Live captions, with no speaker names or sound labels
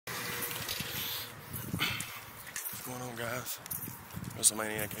going on, guys?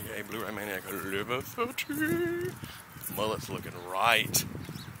 WrestleManiac, aka Blu-ray Maniac, Liberty. Mullet's looking right.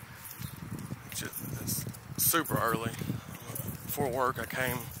 It's super early. Before work, I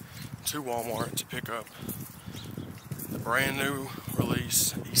came to Walmart to pick up the brand new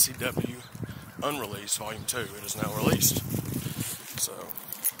release ECW Unreleased Volume.2. It is now released. So,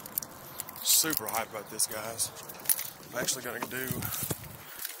 super hyped about this, guys. I'm actually going to do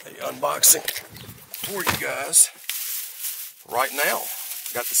a unboxing for you guys right now.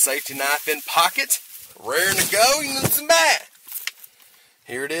 Got the safety knife in pocket, raring to go. You know some bad.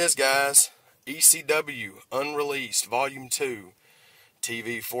 Here it is, guys. ECW Unreleased Volume 2,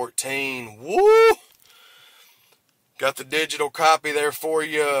 TV 14. Woo! Got the digital copy there for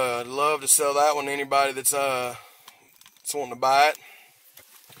you. I'd love to sell that one to anybody that's wanting to buy it.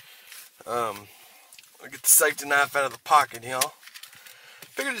 I'll get the safety knife out of the pocket, y'all.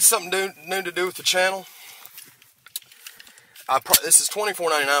 Figured it's something new to do with the channel. This is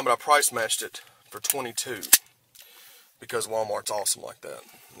 $24.99, but I price matched it for $22 because Walmart's awesome like that.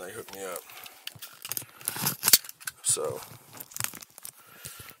 And they hooked me up. So,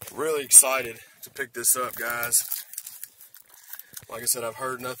 really excited to pick this up, guys. Like I said, I've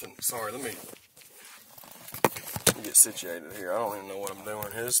heard nothing. Sorry, let me get situated here. I don't even know what I'm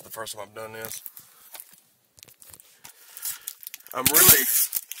doing here. This is the first time I've done this. I'm really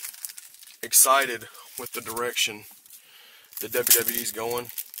excited with the direction that WWE's going.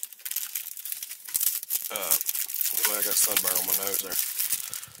 Well, I got sunburn on my nose there.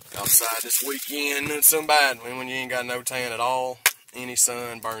 Outside this weekend, it's so bad when you ain't got no tan at all. Any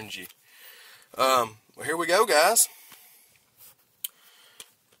sun burns you. Well, here we go, guys.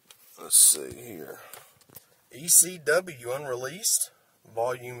 Let's see here. ECW Unreleased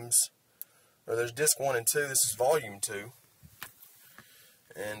volumes, or there's disc 1 and 2. This is volume 2.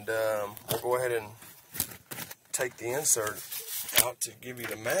 And we'll go ahead and take the insert out to give you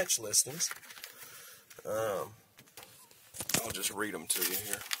the match listings. I'll just read them to you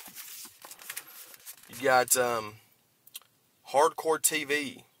here. You got Hardcore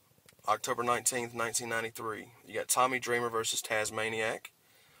TV, October 19th, 1993. You got Tommy Dreamer versus Tasmaniac.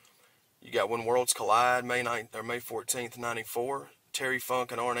 You got When Worlds Collide, May 14th, 94. Terry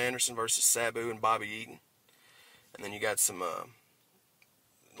Funk and Arn Anderson versus Sabu and Bobby Eaton. And then you got some,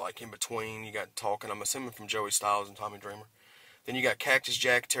 like in between, you got talking, I'm assuming from Joey Styles and Tommy Dreamer. Then you got Cactus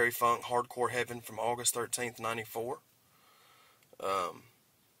Jack, Terry Funk, Hardcore Heaven from August 13th, 94.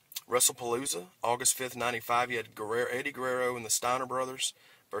 WrestlePalooza, August 5th, 95. You had Eddie Guerrero and the Steiner Brothers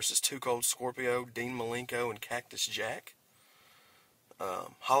versus Too Cold Scorpio, Dean Malenko, and Cactus Jack.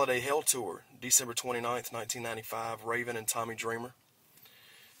 Holiday Hell Tour, December 29th, 1995, Raven and Tommy Dreamer.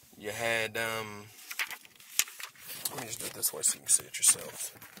 You had, let me just do it this way so you can see it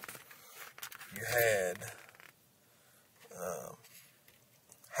yourselves. You had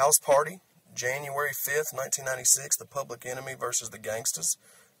House Party, January 5th, 1996, The Public Enemy versus the Gangstas,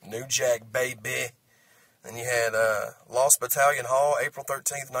 New Jack Baby. Then you had Lost Battalion Hall, April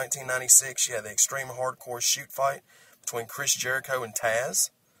 13th, 1996. You had the Extreme Hardcore Shoot Fight between Chris Jericho and Taz.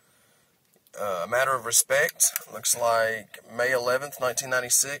 A Matter of Respect, looks like May 11th,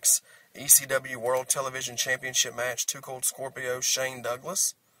 1996. ECW World Television Championship match, Too Cold Scorpio, Shane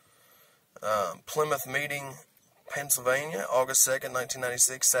Douglas. Plymouth Meeting, Pennsylvania, August 2nd,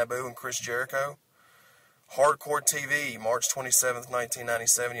 1996, Sabu and Chris Jericho. Hardcore TV, March 27th,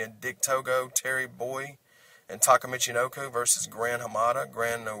 1997, you had Dick Togo, Terry Boy, and Takamichi Inoku versus Gran Hamada,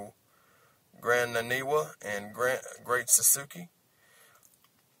 Gran Naniwa, and Great Suzuki.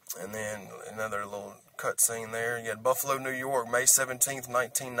 And then another little cutscene there. You had Buffalo, New York, May 17th,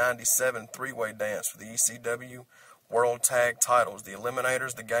 1997, three-way dance for the ECW World Tag Titles. The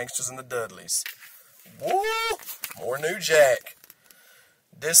Eliminators, the Gangsters, and the Dudleys. Woo! More New Jack.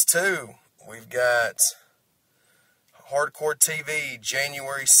 Disc 2, we've got Hardcore TV,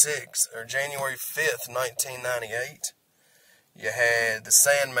 January 6th, or January 5th, 1998. You had The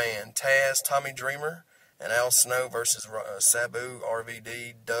Sandman, Taz, Tommy Dreamer, and Al Snow versus Sabu,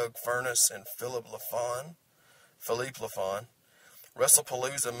 RVD, Doug Furnace, and Philippe Lafon.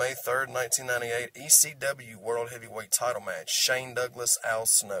 WrestlePalooza, May 3rd, 1998. ECW World Heavyweight Title Match, Shane Douglas, Al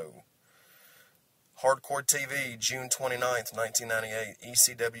Snow. Hardcore TV, June 29th, 1998.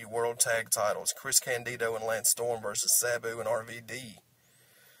 ECW World Tag Titles, Chris Candido and Lance Storm versus Sabu and RVD.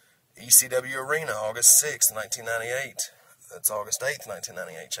 ECW Arena, August 6th, 1998. That's August 8th,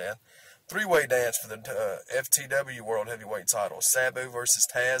 1998, Chad. Three-way dance for the FTW World Heavyweight Title, Sabu versus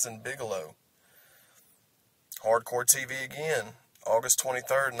Taz and Bigelow. Hardcore TV again, August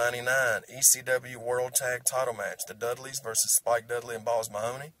 23rd, 99. ECW World Tag Title Match, the Dudleys versus Spike Dudley and Boz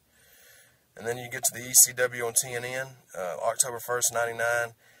Mahoney. And then you get to the ECW on TNN, October 1st,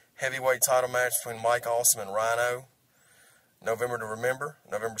 99. Heavyweight title match between Mike Awesome and Rhino. November to Remember.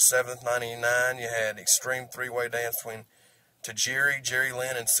 November 7th, 99, you had Extreme 3-Way Dance between Tajiri, Jerry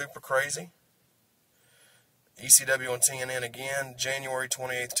Lynn, and Super Crazy. ECW on TNN again, January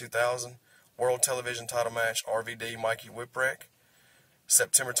 28th, 2000. World Television title match, RVD, Mikey Whipwreck.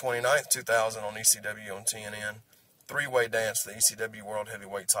 September 29th, 2000 on ECW on TNN. 3-Way Dance for the ECW World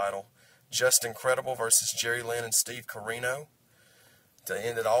Heavyweight title. Just Incredible versus Jerry Lynn and Steve Corino to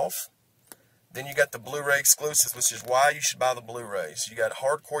end it off. Then you got the Blu-ray exclusives, which is why you should buy the Blu-rays. You got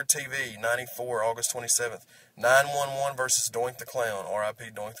Hardcore TV, 94, August 27th. 911 versus Doink the Clown, R.I.P.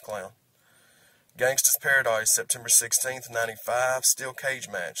 Doink the Clown. Gangsta's Paradise, September 16th, 95, Steel Cage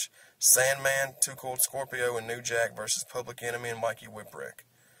match. Sandman, Too Cold Scorpio, and New Jack versus Public Enemy and Mikey Whipwreck.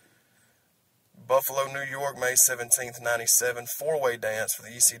 Buffalo, New York, May 17th, 97, 4-Way Dance for the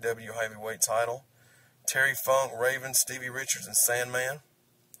ECW Heavyweight title. Terry Funk, Raven, Stevie Richards, and Sandman.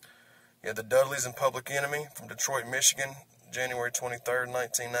 You had the Dudleys and Public Enemy from Detroit, Michigan, January 23rd,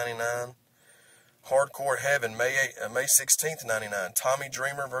 1999. Hardcore Heaven, May 16th, 99. Tommy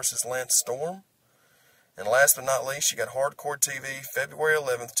Dreamer versus Lance Storm. And last but not least, you got Hardcore TV, February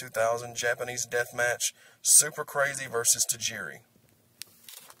 11th, 2000, Japanese Death Match, Super Crazy versus Tajiri.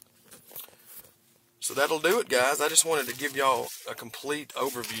 So that'll do it, guys. I just wanted to give y'all a complete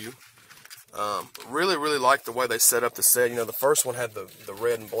overview. Really like the way they set up the set. You know, the first one had the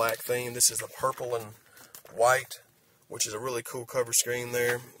red and black theme. This is the purple and white, which is a really cool cover screen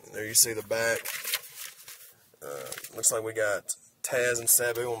there. There you see the back. Looks like we got Taz and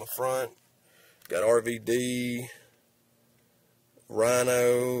Sabu on the front. Got RVD,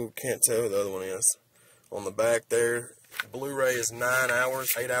 Rhino, can't tell who the other one is, on the back there. Blu-ray is 9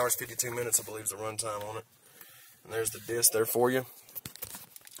 hours, 8 hours, 52 minutes, I believe is the runtime on it. And there's the disc there for you.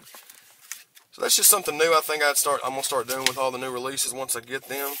 So that's just something new I think I'm going to start doing with all the new releases once I get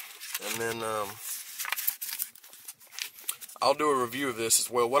them. And then I'll do a review of this as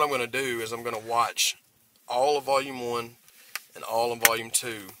well. What I'm going to do is I'm going to watch all of Volume 1 and all of Volume 2.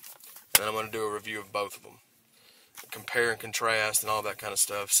 And then I'm going to do a review of both of them. Compare and contrast and all that kind of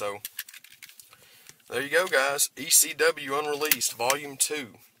stuff. So, there you go, guys. ECW Unreleased, Volume 2.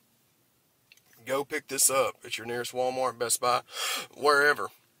 Go pick this up at your nearest Walmart, Best Buy, wherever.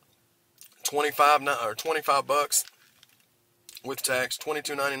 $25 bucks with tax.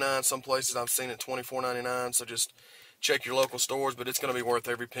 $22.99. Some places I've seen it $24.99. So just check your local stores, but it's going to be worth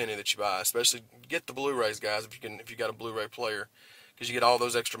every penny that you buy. Especially get the Blu-rays, guys, if you got a Blu-ray player, because you get all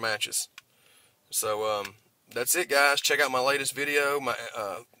those extra matches. So that's it, guys. Check out my latest video, my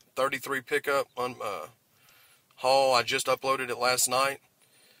 33 pickup haul. I just uploaded it last night.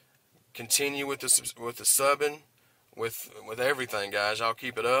 Continue with the subbing, with everything, guys. I'll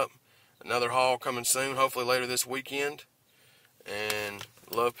keep it up. Another haul coming soon, hopefully later this weekend. And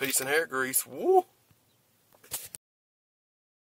love, peace, and hair grease. Woo!